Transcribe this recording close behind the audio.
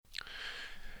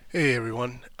Hey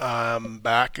everyone, I'm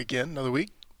back again another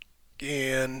week,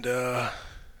 and I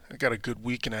got a good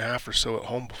week and a half or so at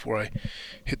home before I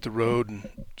hit the road and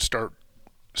start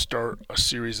a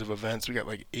series of events. We got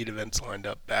like 8 events lined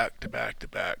up back to back to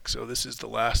back. So this is the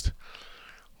last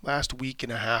week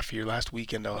and a half here. Last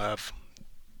weekend I'll have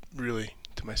really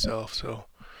to myself. So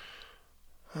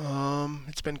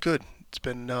it's been good. It's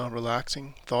been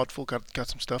relaxing, thoughtful. Got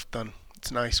some stuff done. It's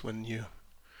nice when you're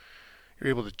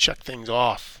able to check things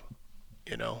off,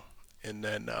 you know. And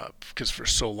then because for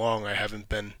so long I haven't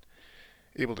been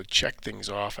able to check things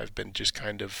off. I've been just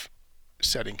kind of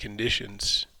setting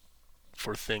conditions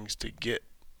for things to get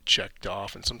checked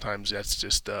off, and sometimes that's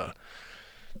the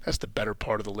better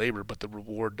part of the labor, but the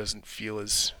reward doesn't feel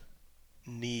as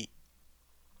neat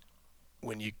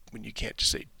when you can't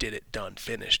just say did it, done,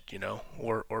 finished,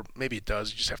 or maybe it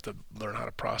does. You just have to learn how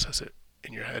to process it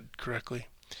in your head correctly,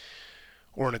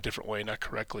 or in a different way, not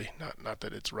correctly, not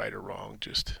that it's right or wrong,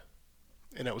 just.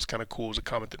 And that was kind of cool. It was a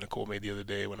comment that Nicole made the other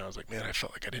day when I was like, man, I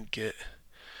felt like I didn't get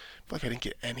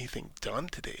anything done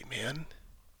today, man.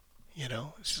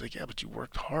 She's like, yeah, but you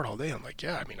worked hard all day. I'm like,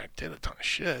 yeah, I mean, I did a ton of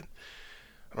shit.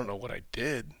 I don't know what I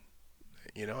did.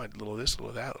 I did a little of this, a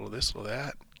little of that, a little of this, a little of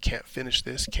that. Can't finish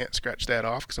this, can't scratch that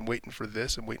off because I'm waiting for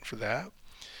this, I'm waiting for that.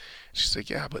 She's like,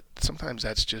 yeah, but sometimes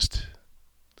that's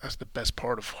the best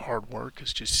part of hard work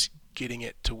is just getting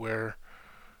it to where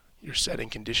you're setting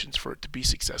conditions for it to be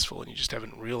successful and you just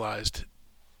haven't realized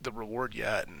the reward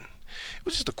yet. And it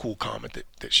was just a cool comment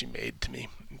that she made to me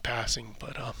in passing.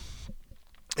 But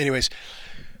anyways,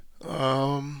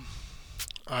 um,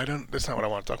 I don't. That's not what I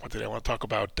want to talk about today. I want to talk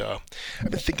about.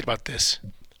 I've been thinking about this.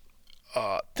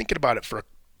 Thinking about it for a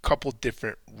couple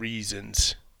different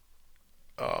reasons.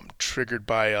 Triggered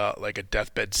by like a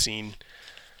deathbed scene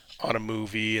on a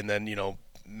movie, and then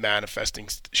manifesting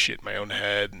shit in my own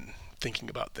head and thinking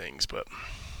about things. But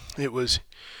it was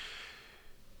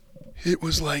it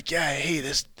was like, yeah, hey,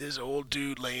 this old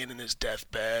dude laying in his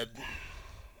deathbed,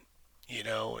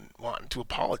 and wanting to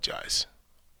apologize,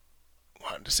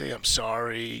 wanting to say I'm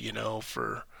sorry,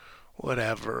 for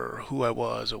whatever, who I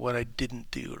was, or what I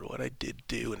didn't do, or what I did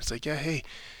do. And it's like, yeah, hey,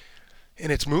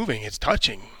 and it's moving, it's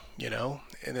touching, and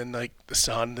then like the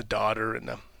son, the daughter, and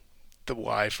the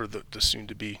wife, or the soon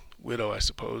to be widow, I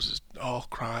suppose, is all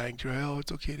crying. Oh,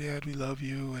 it's okay, Dad, we love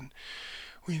you, and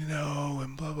we know,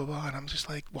 and blah blah blah. And I'm just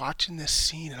like watching this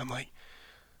scene, and I'm like,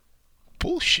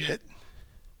 bullshit,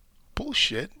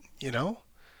 bullshit, you know?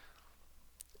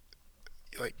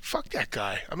 Like, fuck that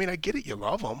guy. I mean, I get it, you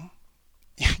love him,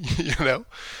 you know?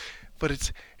 But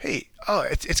it's, hey,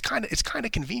 it's kind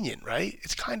of convenient, right?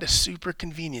 It's kind of super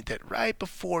convenient that right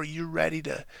before you're ready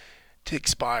to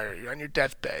expire, you're on your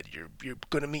deathbed, you're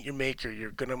gonna meet your maker,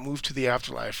 you're gonna move to the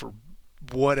afterlife, or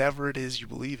whatever it is you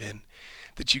believe in,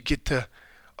 that you get to.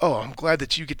 Oh, I'm glad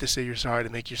that you get to say you're sorry to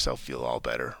make yourself feel all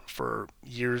better for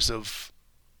years of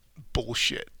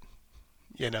bullshit.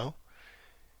 You know,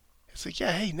 it's like,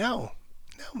 yeah, hey, no,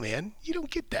 man, you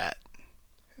don't get that.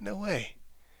 No way.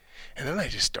 And then I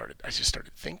just started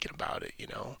thinking about it.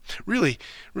 Really,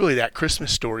 really, that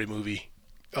Christmas Story movie,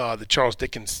 the Charles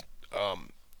Dickens,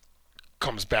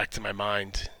 comes back to my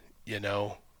mind. You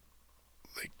know,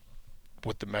 like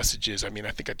what the message is. I mean,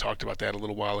 I think I talked about that a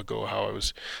little while ago. How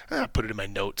I put it in my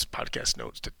notes, podcast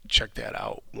notes, to check that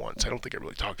out once. I don't think I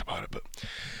really talked about it, but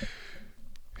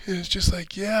it's just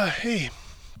like, yeah, hey,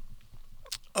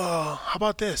 how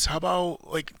about this? How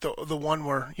about like the one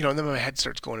where and then my head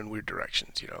starts going in weird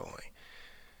directions, like,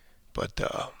 but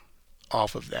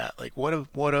off of that, like, what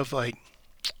if like,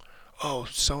 oh,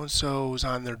 so and so is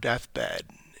on their deathbed,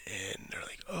 and they're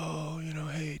like, oh,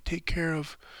 hey, take care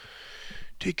of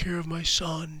my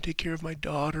son, take care of my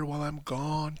daughter while I'm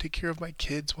gone, take care of my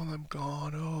kids while I'm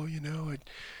gone. Oh,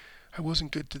 I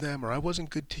wasn't good to them, or I wasn't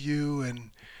good to you,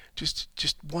 and just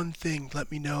one thing,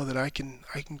 let me know that I can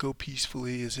go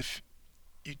peacefully, as if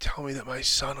you tell me that my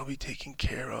son will be taken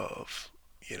care of,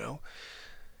 you know?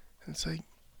 And it's like,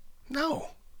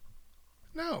 no,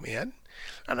 no, man.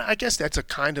 And I guess that's a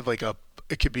kind of like a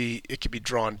it could be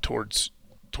drawn towards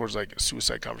like a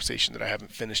suicide conversation that I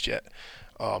haven't finished yet,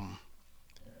 um,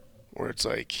 where it's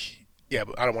like, yeah,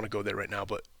 but I don't want to go there right now,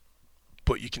 but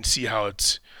you can see how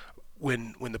it's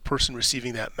when the person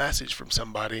receiving that message from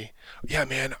somebody, yeah,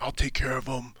 man, I'll take care of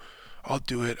them, I'll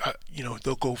do it,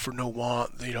 they'll go for no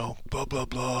want, blah blah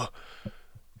blah,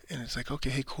 and it's like,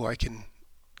 okay, hey, cool, I can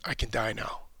die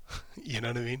now. You know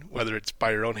what I mean? Whether it's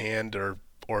by your own hand, or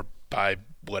by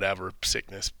whatever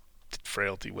sickness,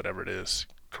 frailty, whatever it is,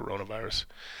 coronavirus.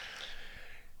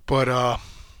 But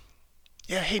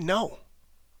yeah, hey, no,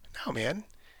 man,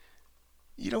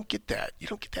 you don't get that. You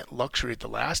don't get that luxury at the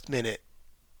last minute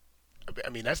I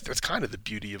mean, that's kind of the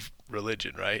beauty of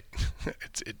religion, right?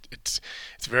 It's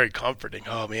very comforting.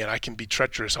 Oh man, I can be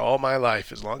treacherous all my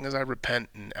life as long as I repent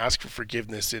and ask for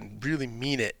forgiveness and really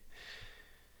mean it.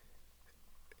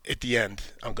 At the end,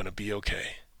 I'm gonna be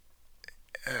okay.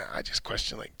 I just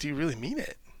question, like, do you really mean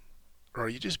it, or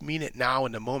you just mean it now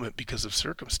in the moment because of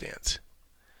circumstance?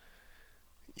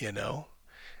 You know,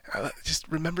 just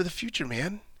remember the future,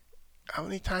 man. How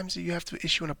many times do you have to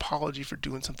issue an apology for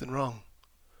doing something wrong?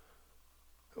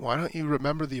 Why don't you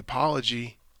remember the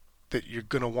apology that you're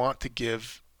going to want to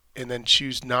give and then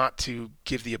choose not to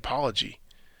give the apology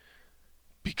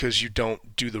because you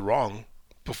don't do the wrong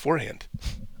beforehand,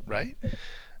 right?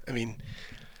 I mean,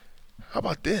 how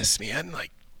about this, man?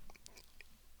 Like,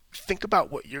 think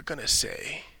about what you're going to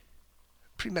say.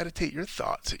 Premeditate your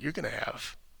thoughts that you're going to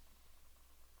have.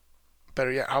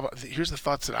 Better yet, here's the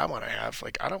thoughts that I want to have.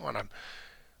 Like, I don't want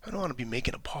to be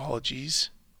making apologies.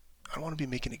 I don't want to be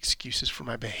making excuses for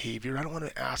my behavior. I don't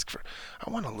want to I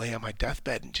want to lay on my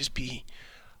deathbed and just be,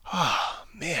 oh,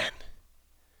 man,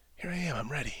 here I am. I'm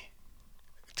ready.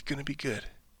 It's going to be good.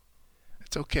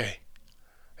 It's okay.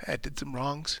 I did some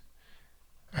wrongs.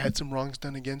 I had some wrongs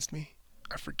done against me.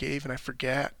 I forgave and I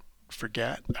forgot.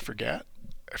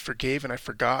 I forgave and I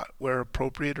forgot where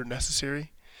appropriate or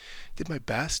necessary. Did my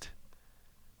best.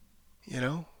 You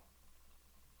know?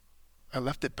 I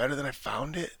left it better than I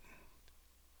found it.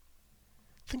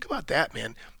 Think about that,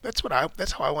 man. That's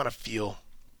how I want to feel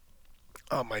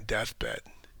on my deathbed.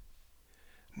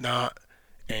 Not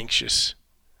anxious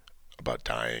about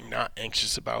dying, not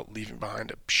anxious about leaving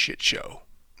behind a shit show,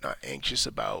 not anxious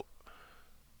about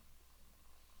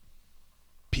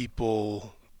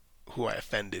people who I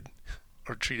offended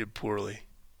or treated poorly.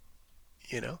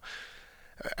 You know,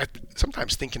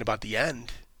 sometimes thinking about the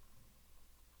end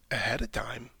ahead of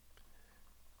time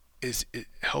is it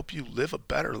help you live a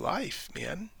better life,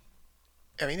 man.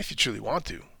 I mean, if you truly want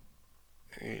to,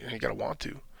 you gotta want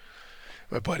to.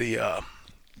 My buddy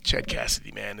Chad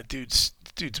Cassidy, man, the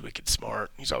dude's wicked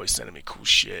smart. He's always sending me cool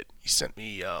shit. He sent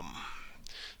me a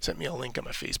link on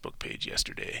my Facebook page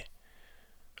yesterday.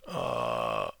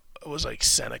 It was like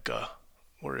Seneca.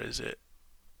 Where is it?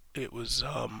 It was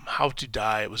How to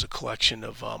Die. It was a collection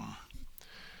of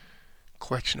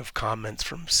comments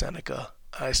from Seneca.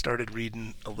 I started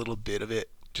reading a little bit of it,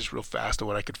 just real fast, of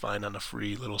what I could find on the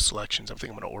free little selections. I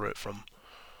think I'm gonna order it from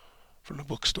the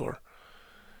bookstore.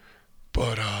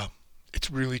 But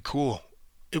it's really cool.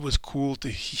 It was cool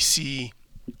to see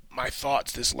my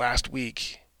thoughts this last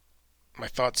week, my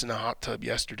thoughts in the hot tub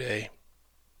yesterday,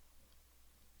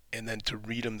 and then to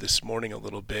read them this morning a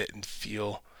little bit and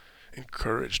feel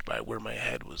encouraged by where my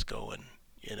head was going,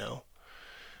 you know?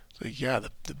 So yeah,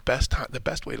 the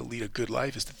best way to lead a good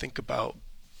life is to think about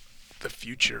the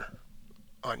future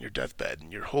on your deathbed,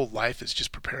 and your whole life is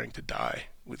just preparing to die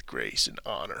with grace and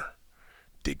honor,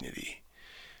 dignity.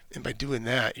 And by doing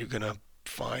that, you're going to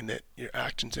find that your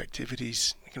actions,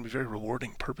 activities are going to be very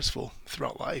rewarding, purposeful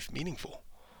throughout life, meaningful.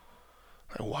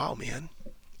 Like, wow, man.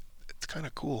 It's kind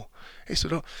of cool. Hey,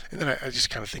 and then I just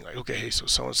kind of think like, okay, hey, so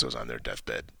so-and-so's on their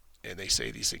deathbed and they say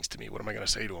these things to me. What am I going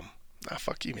to say to them? Nah,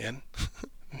 fuck you, man.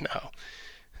 No.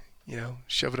 You know,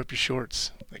 shove it up your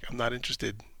shorts. Like, I'm not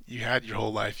interested. You had your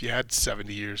whole life. You had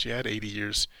 70 years. You had 80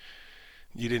 years.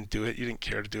 You didn't do it. You didn't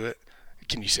care to do it.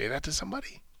 Can you say that to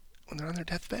somebody when they're on their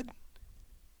deathbed?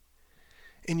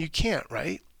 And you can't,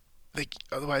 right? Like,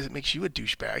 otherwise it makes you a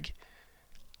douchebag.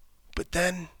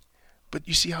 But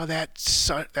you see how that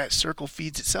circle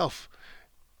feeds itself.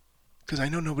 Because I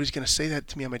know nobody's going to say that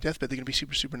to me on my deathbed. They're going to be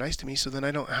super, super nice to me. So then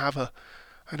I don't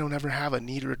ever have a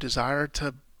need or a desire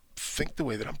to think the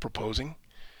way that I'm proposing.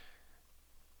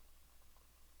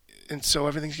 And so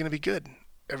everything's going to be good.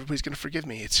 Everybody's going to forgive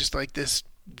me. It's just like this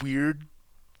weird,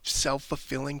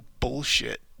 self-fulfilling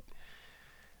bullshit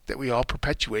that we all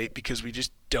perpetuate because we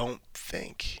just don't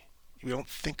think. We don't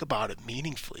think about it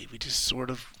meaningfully. We just sort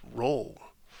of roll.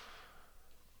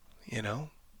 You know?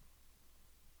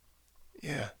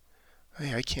 Yeah.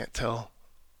 Hey, I can't tell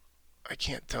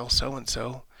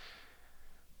so-and-so,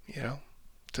 you know,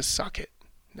 to suck it.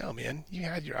 No, man, you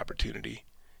had your opportunity.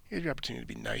 You had your opportunity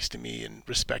to be nice to me and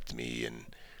respect me and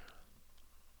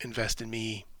invest in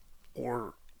me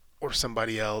or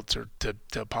somebody else, or to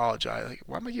apologize. Like,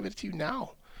 why am I giving it to you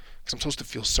now? Because I'm supposed to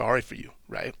feel sorry for you,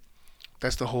 right?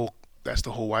 That's the whole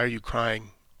why are you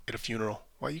crying at a funeral?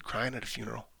 Why are you crying at a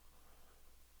funeral?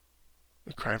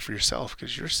 You're crying for yourself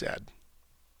because you're sad.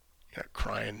 You're not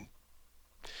crying.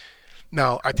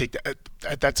 Now, I take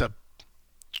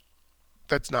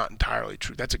that's not entirely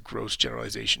true. That's a gross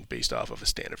generalization based off of a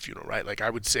standard funeral, right? Like, I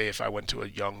would say if I went to a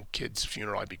young kid's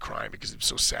funeral, I'd be crying because it was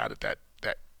so sad that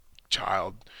that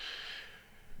child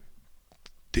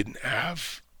didn't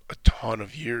have a ton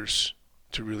of years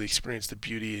to really experience the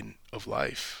beauty of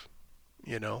life,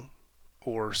 you know,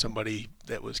 or somebody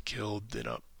that was killed in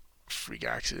a freak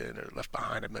accident or left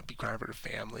behind. I might be crying for their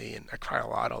family, and I cry a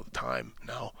lot all the time.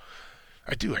 Now,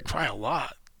 I do. I cry a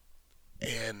lot,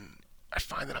 and I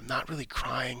find that I'm not really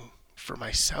crying for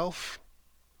myself,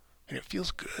 and it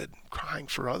feels good crying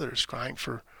for others, crying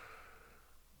for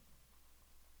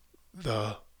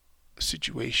the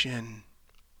situation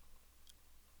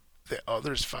that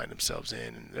others find themselves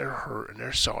in, and their hurt and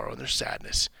their sorrow and their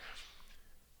sadness.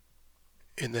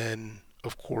 And then,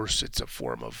 of course, it's a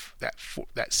form of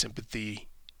that sympathy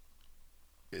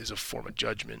is a form of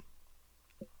judgment,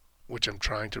 which I'm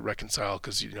trying to reconcile,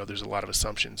 because there's a lot of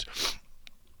assumptions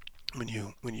when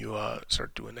you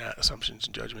start doing that, assumptions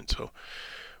and judgment. So,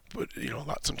 but a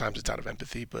lot, sometimes it's out of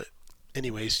empathy. But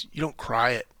anyways, you don't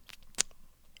cry it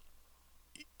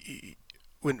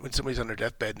when somebody's on their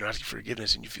deathbed and they're asking for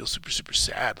forgiveness, and you feel super super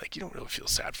sad. Like, you don't really feel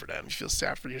sad for them. You feel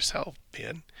sad for yourself,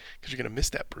 man, because you're gonna miss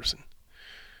that person,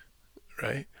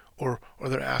 right? Or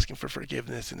they're asking for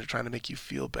forgiveness and they're trying to make you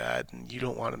feel bad, and you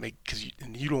don't want to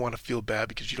you don't want to feel bad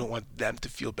because you don't want them to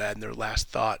feel bad, and their last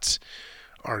thoughts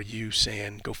are you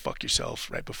saying go fuck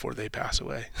yourself right before they pass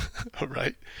away. All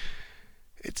right?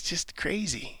 It's just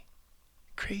crazy.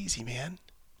 Crazy, man.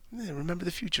 Remember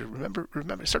the future. Remember.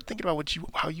 Start thinking about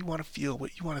how you want to feel,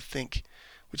 what you want to think,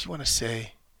 what you want to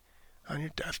say on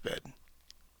your deathbed.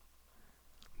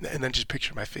 And then just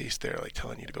picture my face there, like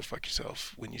telling you to go fuck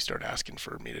yourself when you start asking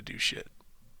for me to do shit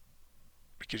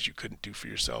because you couldn't do for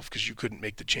yourself, because you couldn't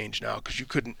make the change now, because you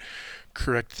couldn't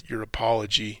correct your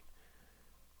apology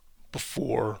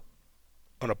before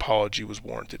an apology was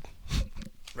warranted.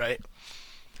 Right?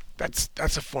 That's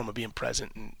a form of being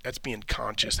present, and that's being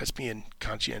conscious. That's being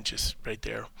conscientious right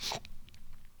there.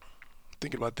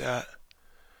 Thinking about that.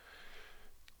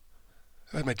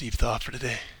 That's my deep thought for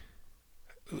today.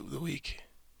 The week.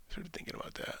 Started thinking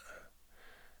about that.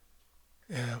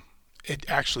 Yeah.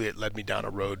 It led me down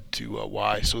a road to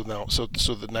why. So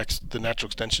the natural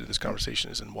extension of this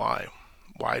conversation is in why.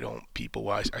 Why don't people?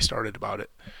 Why I started about it.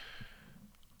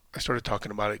 I started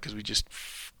talking about it because we just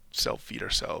self-feed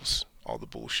ourselves all the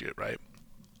bullshit, right?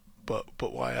 But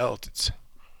why else?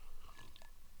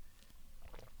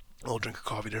 I'll drink a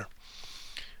coffee there.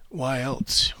 Why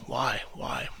else? Why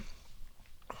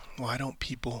don't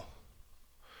people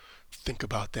think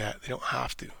about that? They don't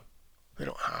have to.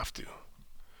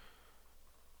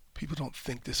 People don't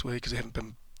think this way because they haven't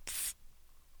been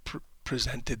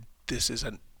presented this as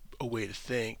a way to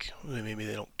think. Maybe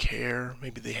they don't care.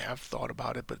 Maybe they have thought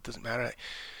about it, but it doesn't matter.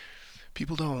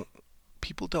 People don't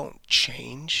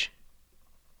change.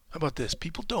 How about this?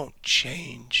 People don't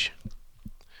change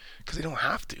because they don't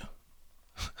have to.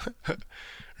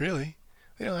 Really,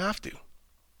 they don't have to.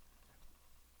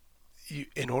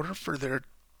 In order for there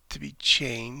to be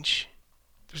change,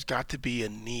 there's got to be a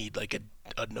need, like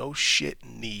a no shit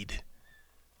need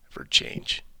for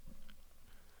change.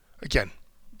 Again,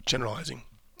 generalizing.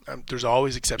 There's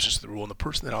always exceptions to the rule, and the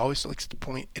person that always likes to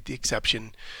point at the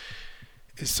exception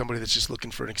is somebody that's just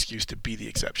looking for an excuse to be the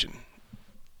exception.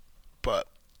 But,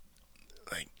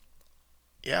 like,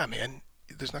 yeah, man,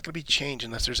 there's not going to be change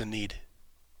unless there's a need.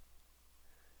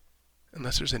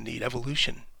 Unless there's a need.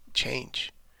 Evolution,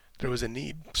 change. There was a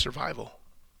need, survival.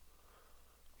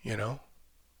 You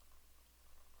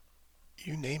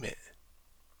name it.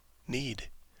 Need.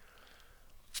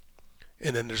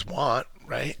 And then there's want,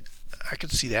 right? I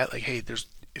could see that. Like, hey, there's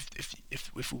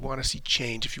if we want to see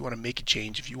change, if you want to make a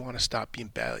change, if you want to stop being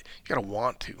bad, you gotta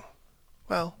want to.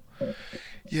 Well,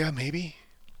 yeah, maybe.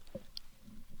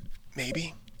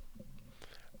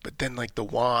 But then, like, the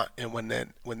want, and when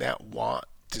that want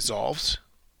dissolves,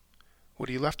 what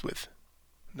are you left with?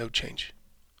 No change.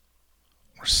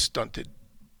 Or stunted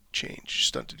change,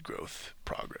 stunted growth,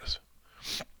 progress.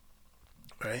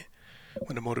 Right?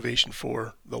 When the motivation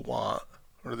for the want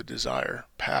or the desire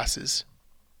passes,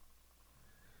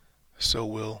 so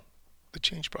will the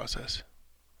change process.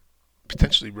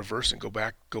 Potentially reverse and go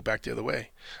back the other way.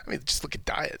 I mean, just look at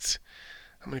diets.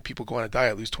 How many people go on a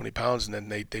diet, lose 20 pounds, and then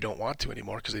they don't want to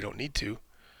anymore because they don't need to,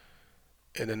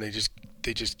 and then they just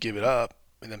give it up,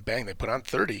 and then bang, they put on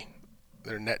 30.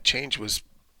 Their net change was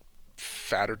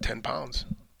fatter 10 pounds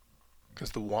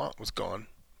because the want was gone,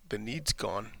 the need's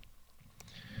gone.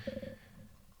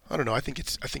 I don't know. I think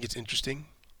it's interesting.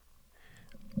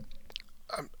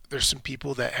 There's some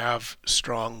people that have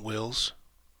strong wills,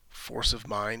 force of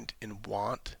mind, and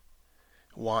want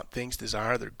things,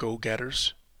 desire. They're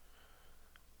go-getters,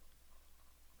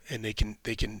 and they can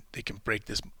break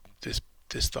this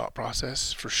thought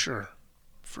process for sure.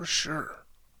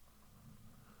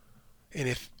 And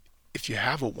if you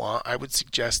have a want, I would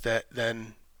suggest that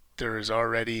then there is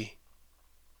already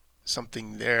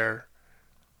something there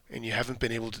and you haven't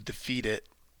been able to defeat it.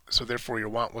 So therefore your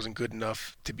want wasn't good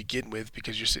enough to begin with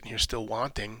because you're sitting here still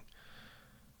wanting.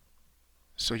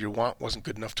 So your want wasn't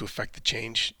good enough to affect the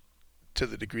change to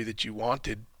the degree that you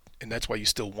wanted, and that's why you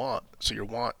still want. So your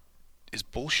want is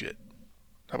bullshit.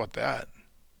 How about that?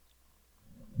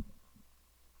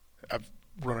 I've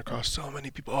run across so many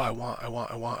people. Oh, I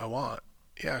want.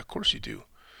 Yeah, of course you do.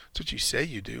 That's what you say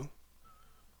you do.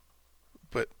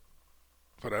 But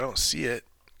I don't see it.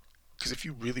 Because if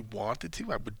you really wanted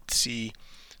to, I would see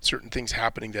certain things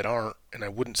happening that aren't, and I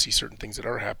wouldn't see certain things that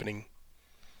are happening.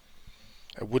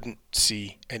 I wouldn't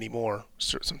see anymore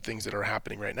some things that are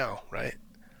happening right now, right?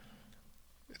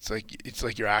 It's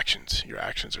like your actions. Your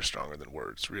actions are stronger than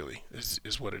words, really,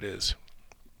 is what it is.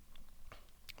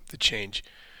 The change.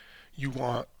 You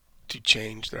want to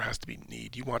change, there has to be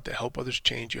need. You want to help others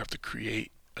change, you have to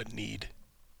create a need.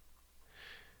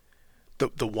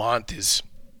 The want is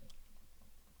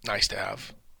nice to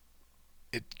have.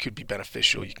 It could be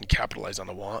beneficial. You can capitalize on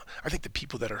the want. I think the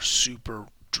people that are super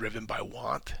driven by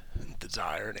want and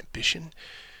desire and ambition,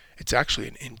 it's actually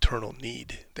an internal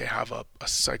need. They have a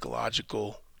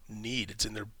psychological need. It's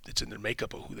in their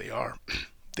makeup of who they are.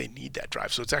 They need that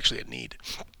drive. So it's actually a need.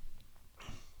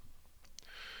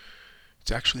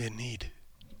 It's actually a need.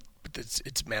 But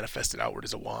it's manifested outward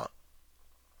as a want.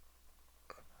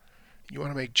 You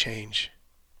want to make change,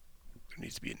 there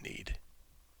needs to be a need.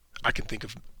 I can think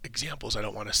of examples. I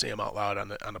don't want to say them out loud on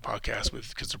the podcast with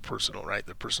because they're personal, right?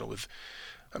 They're personal with.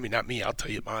 I mean, not me. I'll tell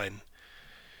you mine.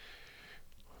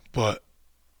 But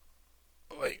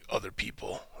like other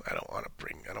people, I don't want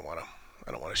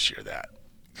to share that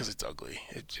because it's ugly.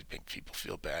 It makes people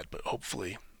feel bad. But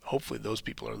hopefully those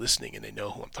people are listening and they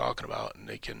know who I'm talking about and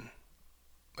they can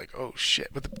like, oh shit.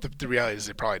 But the reality is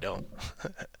they probably don't,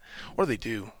 or they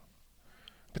do,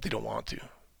 but they don't want to.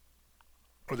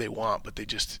 Or they want, but they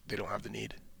don't have the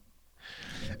need.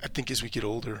 I think as we get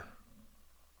older,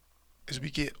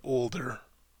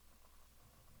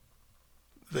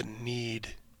 the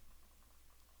need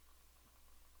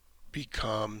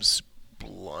becomes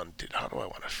blunted. How do I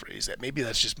want to phrase that? Maybe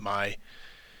that's just where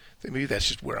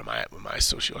I'm at with my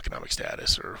socioeconomic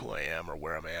status or who I am or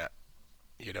where I'm at.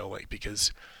 You know, like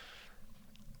because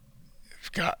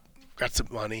I've got some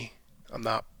money. I'm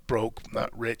not broke, I'm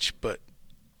not rich, but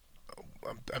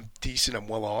I'm decent. I'm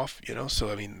well off, you know. So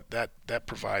I mean that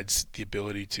provides the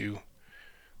ability to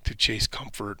chase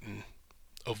comfort and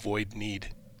avoid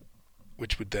need,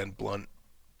 which would then blunt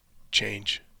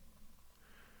change.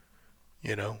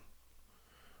 You know,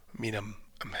 I mean I'm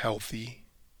healthy.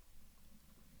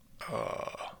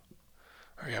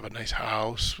 I have a nice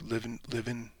house,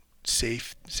 living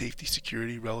safety,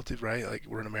 security, relative, right? Like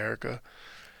we're in America,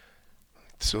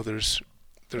 so there's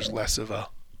less of a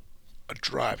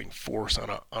driving force on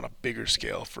a bigger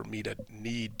scale for me to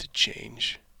need to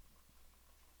change,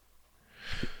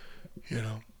 you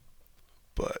know.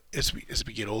 But as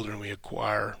we get older and we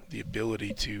acquire the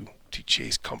ability to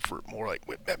chase comfort more, like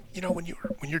you know, when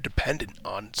you're dependent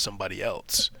on somebody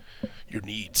else, your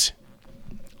needs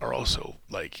are also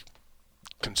like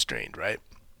constrained, right?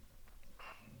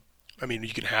 I mean, you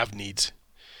can have needs,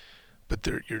 but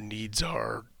your needs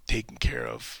are taken care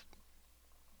of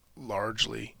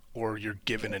largely, or you're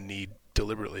given a need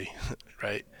deliberately,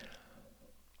 right?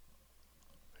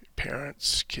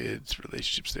 Parents, kids,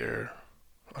 relationships there,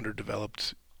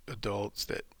 underdeveloped adults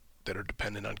that are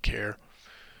dependent on care,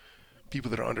 people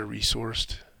that are under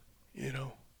resourced, you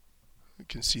know, you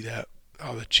can see that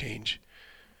how the change,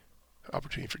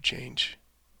 opportunity for change.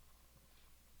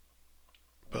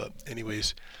 But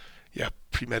anyways, yeah,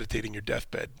 premeditating your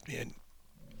deathbed, and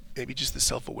maybe just the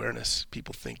self-awareness,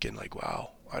 people thinking like,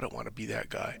 wow, I don't want to be that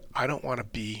guy. I don't want to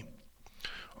be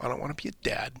a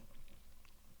dad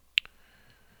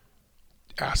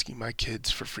asking my kids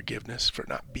for forgiveness for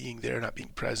not being there, not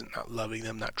being present, not loving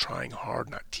them, not trying hard,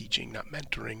 not teaching, not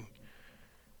mentoring,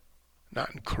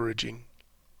 not encouraging.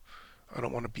 I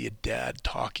don't want to be a dad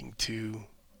talking to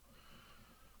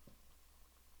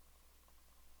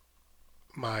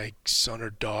my son or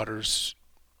daughter's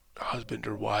husband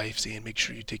or wife saying, make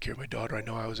sure you take care of my daughter. I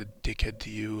know I was a dickhead to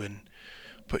you,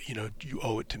 but you know, you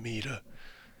owe it to me to.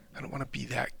 I don't want to be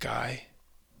that guy.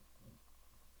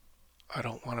 I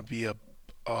don't want to be a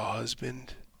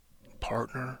husband,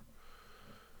 partner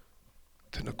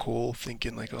to Nicole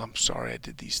thinking like, oh, I'm sorry I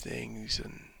did these things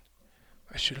and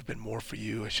I should have been more for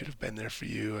you. I should have been there for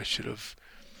you. I should have,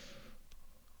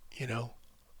 you know,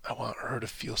 I want her to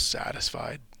feel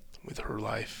satisfied with her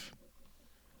life.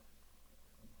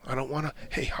 I don't want to,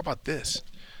 hey, how about this?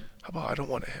 How about I don't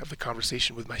want to have the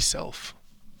conversation with myself?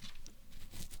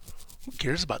 Who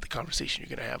cares about the conversation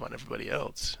you're going to have on everybody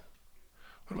else?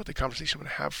 What about the conversation I'm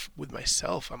going to have with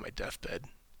myself on my deathbed?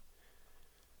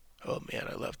 Oh man,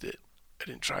 I left it. I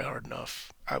didn't try hard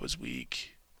enough. I was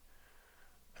weak.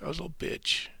 I was a little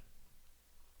bitch.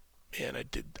 Man, I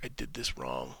did this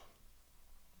wrong.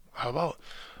 How about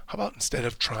instead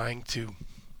of trying to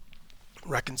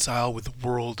reconcile with the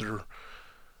world or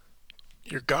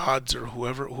your gods or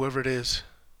whoever it is,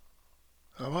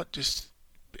 how about just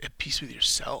at peace with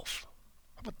yourself?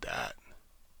 How about that?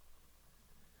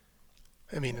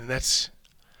 I mean, and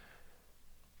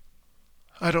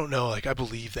I don't know, like I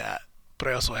believe that, but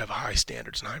I also have high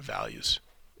standards and high values,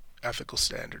 ethical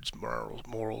standards,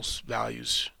 morals,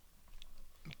 values,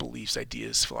 beliefs,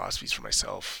 ideas, philosophies for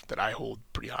myself that I hold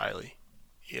pretty highly.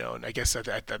 And I guess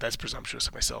that's presumptuous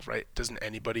of myself, right? Doesn't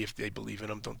anybody, if they believe in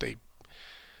them, don't they?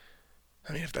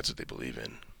 I mean, if that's what they believe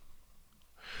in,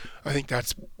 I think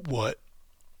that's what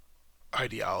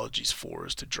ideology's for,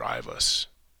 is to drive us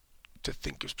to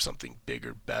think of something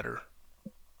bigger, better,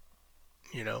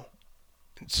 you know?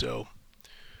 And so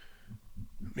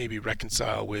maybe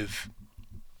reconcile with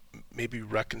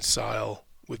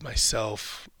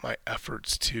myself, my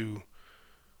efforts to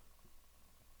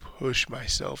push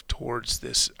myself towards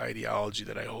this ideology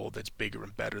that I hold that's bigger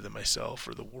and better than myself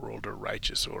or the world or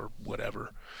righteous or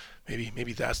whatever.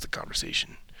 Maybe that's the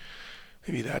conversation.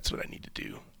 Maybe that's what I need to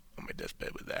do on my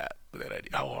deathbed with that idea.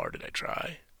 How hard did I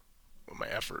try? With my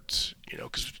efforts,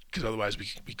 because otherwise we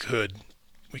could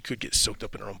get soaked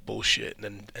up in our own bullshit and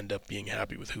then end up being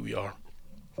happy with who we are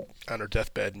on our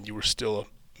deathbed, and you were still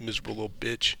a miserable little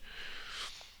bitch.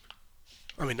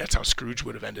 I mean, that's how Scrooge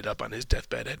would have ended up on his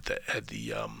deathbed had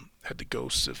the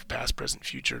ghosts of past, present,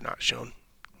 future not shown,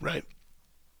 right?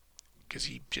 Because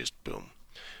he just boom.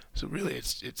 So really,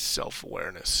 it's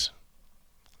self-awareness,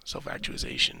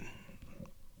 self-actualization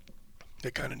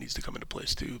that kind of needs to come into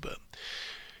place too. But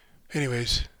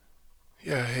anyways,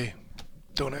 yeah, hey,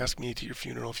 don't ask me to your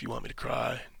funeral if you want me to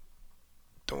cry.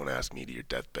 Don't ask me to your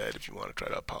deathbed if you want to try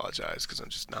to apologize, because I'm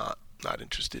just not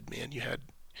interested, man.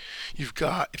 You've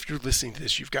got, if you're listening to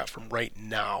this, you've got from right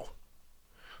now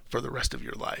for the rest of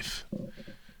your life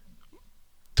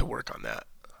to work on that.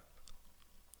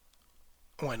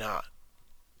 Why not?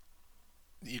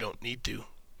 You don't need to.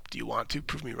 Do you want to?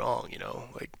 Prove me wrong,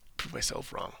 like prove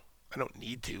myself wrong. I don't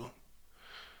need to.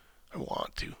 I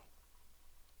want to.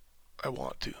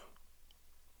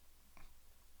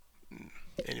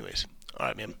 Anyways,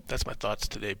 alright, man. That's my thoughts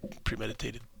today.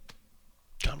 Premeditated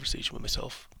conversation with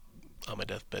myself on my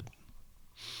deathbed.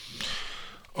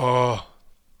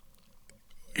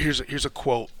 Here's a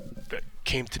quote that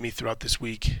came to me throughout this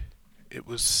week. It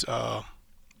was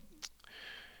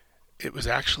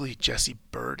actually Jesse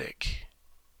Burdick.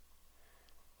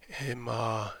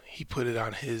 He put it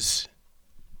on his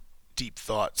Deep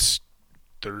Thoughts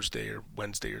Thursday or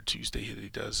Wednesday or Tuesday that he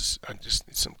does on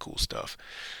just some cool stuff.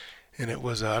 And it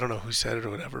was, I don't know who said it or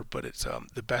whatever, but it's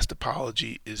the best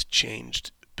apology is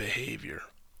changed behavior.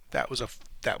 That was a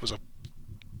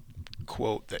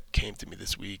quote that came to me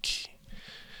this week,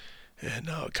 and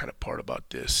kind of part about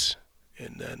this.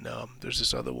 And then there's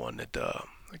this other one that I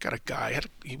got a guy.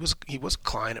 He was a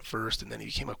client at first, and then he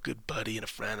became a good buddy and a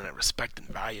friend, and I respect and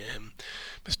value him,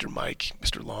 Mr. Mike,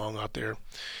 Mr. Long out there,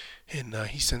 and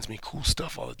he sends me cool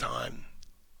stuff all the time.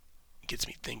 Gets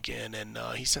me thinking, and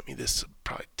he sent me this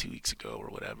probably 2 weeks ago or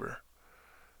whatever.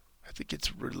 I think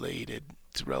it's related.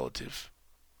 It's relative.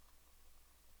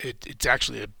 It's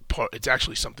actually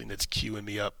something that's queuing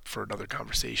me up for another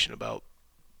conversation about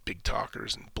big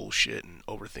talkers and bullshit and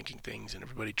overthinking things and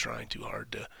everybody trying too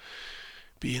hard to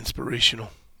be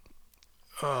inspirational.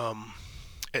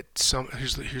 Here's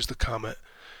the comment.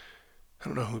 I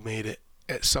don't know who made it.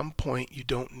 At some point, you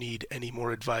don't need any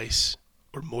more advice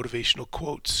or motivational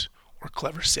quotes or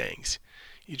clever sayings.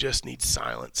 You just need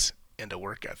silence and a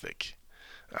work ethic.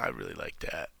 I really like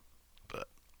that. But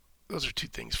those are two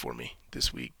things for me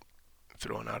this week,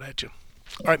 throwing out at you.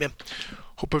 All right, man.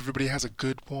 Hope everybody has a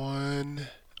good one.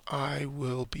 I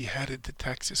will be headed to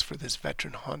Texas for this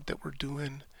veteran hunt that we're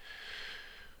doing.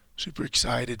 Super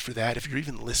excited for that. If you're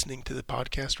even listening to the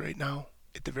podcast right now,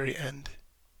 at the very end,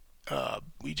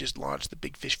 we just launched the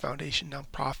Big Fish Foundation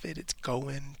nonprofit. It's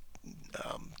going,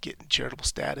 getting charitable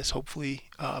status, hopefully,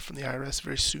 from the IRS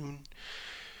very soon.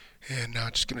 And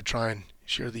just going to try and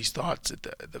share these thoughts at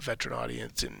the veteran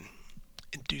audience and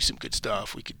do some good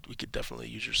stuff. We could definitely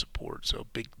use your support. So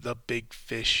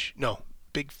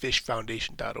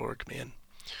bigfishfoundation.org, man.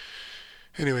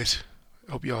 Anyways,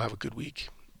 I hope you all have a good week.